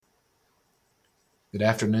Good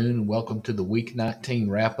afternoon and welcome to the Week 19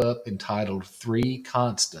 wrap-up entitled Three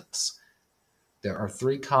Constants. There are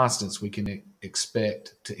three constants we can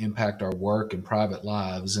expect to impact our work and private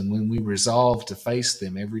lives, and when we resolve to face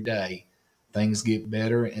them every day, things get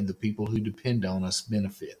better and the people who depend on us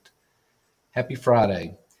benefit. Happy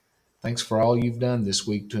Friday. Thanks for all you've done this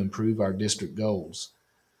week to improve our district goals.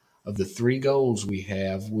 Of the three goals we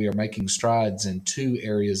are making strides in two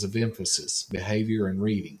areas of emphasis, behavior and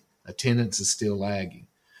reading. Attendance is still lagging.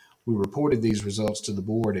 We reported these results to the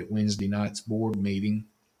board at Wednesday night's board meeting,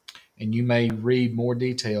 and you may read more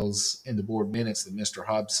details in the board minutes that Mr.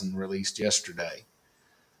 Hobson released yesterday.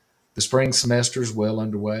 The spring semester is well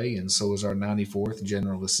underway, and so is our 94th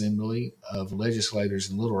General Assembly of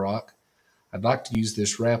Legislators in Little Rock. I'd like to use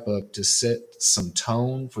this wrap up to set some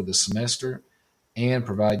tone for the semester and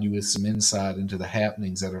provide you with some insight into the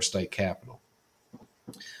happenings at our state capitol.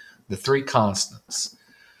 The three constants.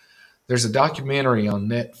 There's a documentary on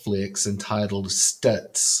Netflix entitled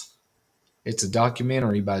Stutz. It's a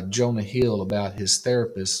documentary by Jonah Hill about his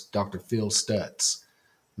therapist, Dr. Phil Stutz.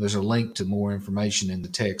 There's a link to more information in the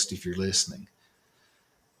text if you're listening.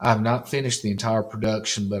 I have not finished the entire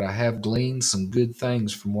production, but I have gleaned some good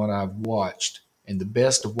things from what I've watched, and the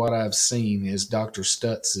best of what I've seen is Dr.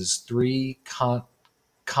 Stutz's three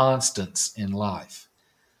constants in life,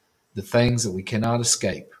 the things that we cannot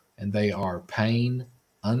escape, and they are pain,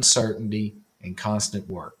 uncertainty, and constant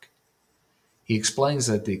work. He explains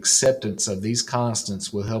that the acceptance of these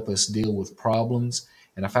constants will help us deal with problems,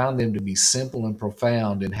 and I found them to be simple and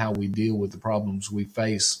profound in how we deal with the problems we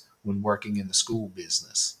face when working in the school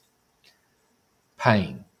business.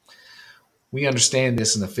 Pain. We understand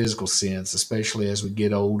this in a physical sense, especially as we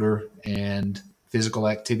get older and physical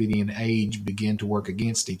activity and age begin to work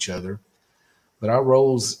against each other. But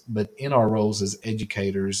in our roles as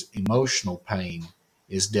educators, emotional pain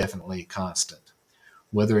is definitely a constant.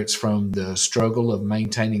 Whether it's from the struggle of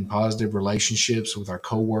maintaining positive relationships with our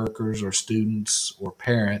coworkers or students or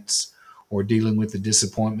parents, or dealing with the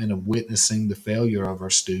disappointment of witnessing the failure of our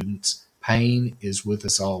students, pain is with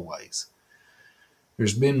us always.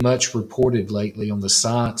 There's been much reported lately on the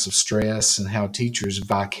science of stress and how teachers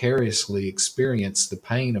vicariously experience the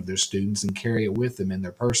pain of their students and carry it with them in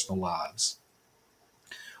their personal lives.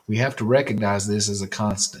 We have to recognize this as a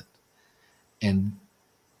constant and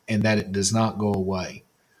that it does not go away.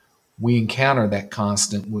 We counter that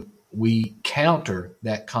constant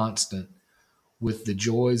with the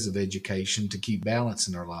joys of education to keep balance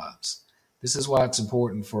in our lives. This is why it's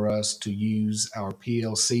important for us to use our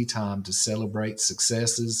PLC time to celebrate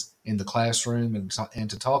successes in the classroom and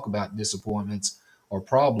to talk about disappointments or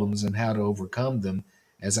problems and how to overcome them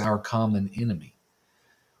as our common enemy.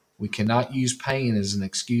 We cannot use pain as an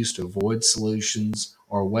excuse to avoid solutions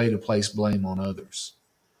or a way to place blame on others.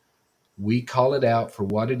 We call it out for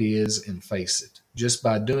what it is and face it. Just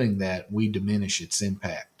by doing that, we diminish its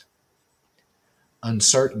impact.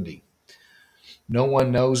 Uncertainty. No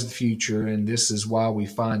one knows the future, and this is why we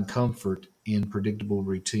find comfort in predictable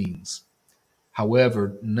routines.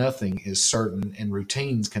 However, nothing is certain, and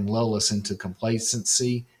routines can lull us into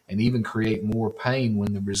complacency and even create more pain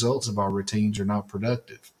when the results of our routines are not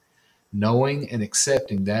productive. Knowing and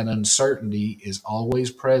accepting that uncertainty is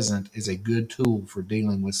always present is a good tool for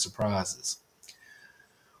dealing with surprises.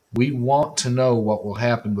 We want to know what will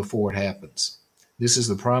happen before it happens. This is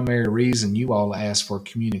the primary reason you all ask for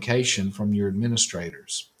communication from your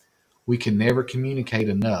administrators. We can never communicate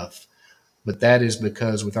enough, but that is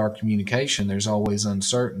because with our communication, there's always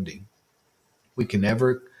uncertainty. We can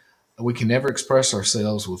never express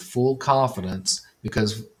ourselves with full confidence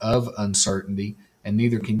because of uncertainty, and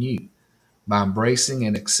neither can you. By embracing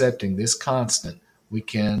and accepting this constant, we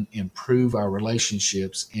can improve our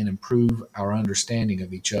relationships and improve our understanding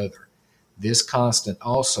of each other. This constant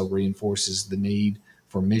also reinforces the need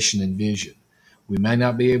for mission and vision. We may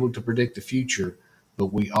not be able to predict the future, but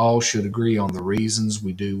we all should agree on the reasons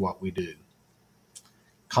we do what we do.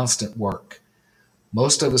 Constant work.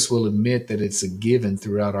 Most of us will admit that it's a given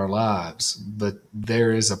throughout our lives, but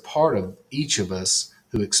there is a part of each of us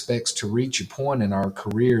who expects to reach a point in our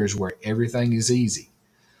careers where everything is easy.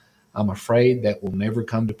 I'm afraid that will never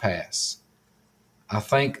come to pass. I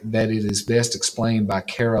think that it is best explained by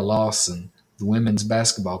Kara Lawson, the women's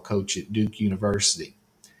basketball coach at Duke University.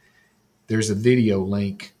 There's a video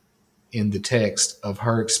link in the text of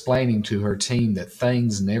her explaining to her team that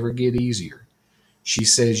things never get easier. She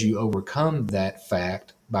says you overcome that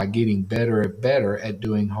fact by getting better at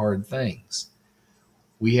doing hard things.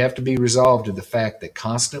 We have to be resolved to the fact that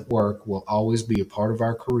constant work will always be a part of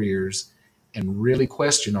our careers and really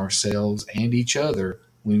question ourselves and each other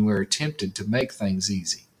when we're tempted to make things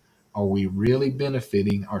easy. Are we really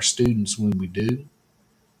benefiting our students when we do?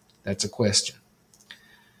 That's a question.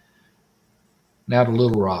 Now to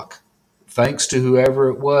Little Rock. Thanks to whoever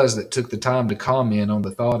it was that took the time to comment on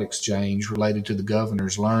the thought exchange related to the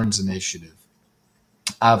governor's Learns initiative.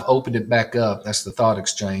 I've opened it back up. That's the thought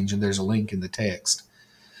exchange, and there's a link in the text.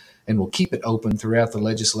 And we'll keep it open throughout the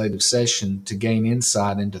legislative session to gain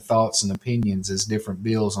insight into thoughts and opinions as different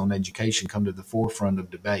bills on education come to the forefront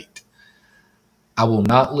of debate. I will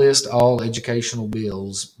not list all educational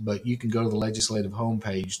bills, but you can go to the legislative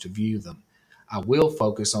homepage to view them. I will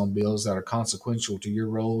focus on bills that are consequential to your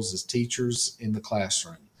roles as teachers in the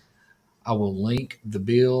classroom. I will link the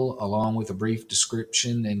bill along with a brief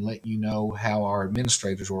description and let you know how our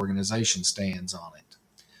administrators organization stands on it.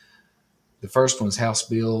 The first one is House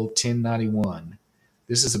Bill 1091.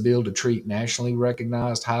 This is a bill to treat nationally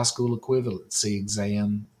recognized high school equivalency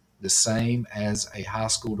exam the same as a high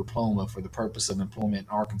school diploma for the purpose of employment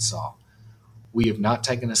in Arkansas. We have not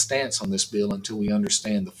taken a stance on this bill until we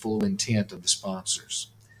understand the full intent of the sponsors.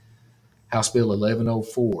 House Bill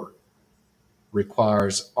 1104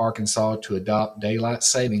 requires Arkansas to adopt daylight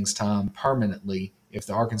savings time permanently if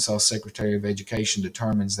the Arkansas Secretary of Education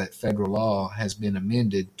determines that federal law has been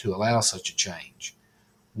amended to allow such a change.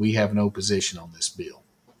 We have no position on this bill.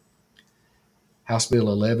 House Bill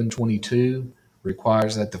 1122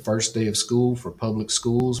 requires that the first day of school for public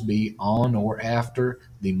schools be on or after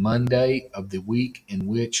the Monday of the week in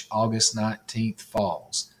which August 19th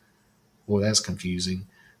falls. Boy, that's confusing.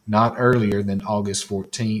 Not earlier than August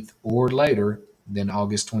 14th or later than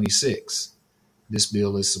August 26th. This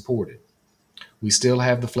bill is supported. We still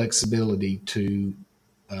have the flexibility to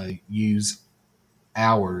use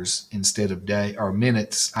hours instead of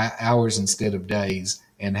hours instead of days,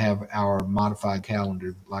 and have our modified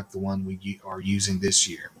calendar like the one we are using this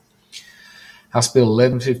year. House Bill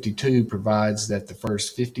 1152 provides that the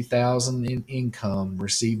first $50,000 in income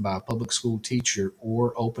received by a public school teacher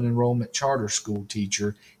or open enrollment charter school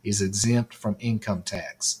teacher is exempt from income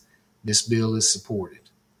tax. This bill is supported.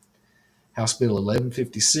 House Bill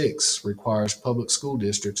 1156 requires public school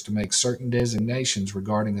districts to make certain designations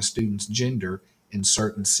regarding a student's gender in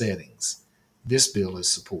certain settings. This bill is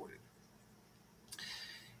supported.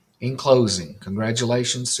 In closing,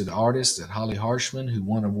 congratulations to the artists at Holly Harshman who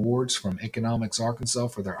won awards from Economics Arkansas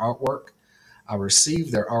for their artwork. I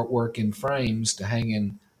received their artwork in frames to hang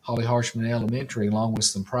in Holly Harshman Elementary along with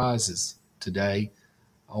some prizes today.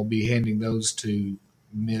 I'll be handing those to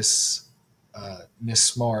Miss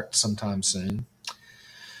Smart sometime soon.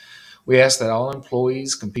 We ask that all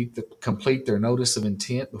employees complete their notice of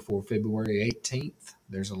intent before February 18th.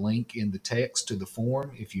 There's a link in the text to the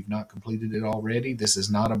form if you've not completed it already. This is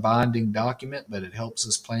not a binding document, but it helps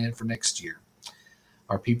us plan for next year.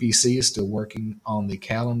 Our PPC is still working on the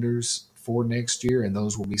calendars for next year, and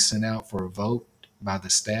those will be sent out for a vote by the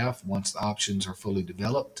staff once the options are fully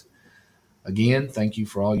developed. Again, thank you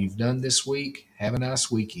for all you've done this week. Have a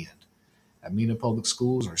nice weekend. At Mena Public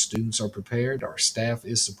Schools, our students are prepared, our staff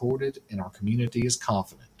is supported, and our community is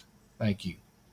confident. Thank you.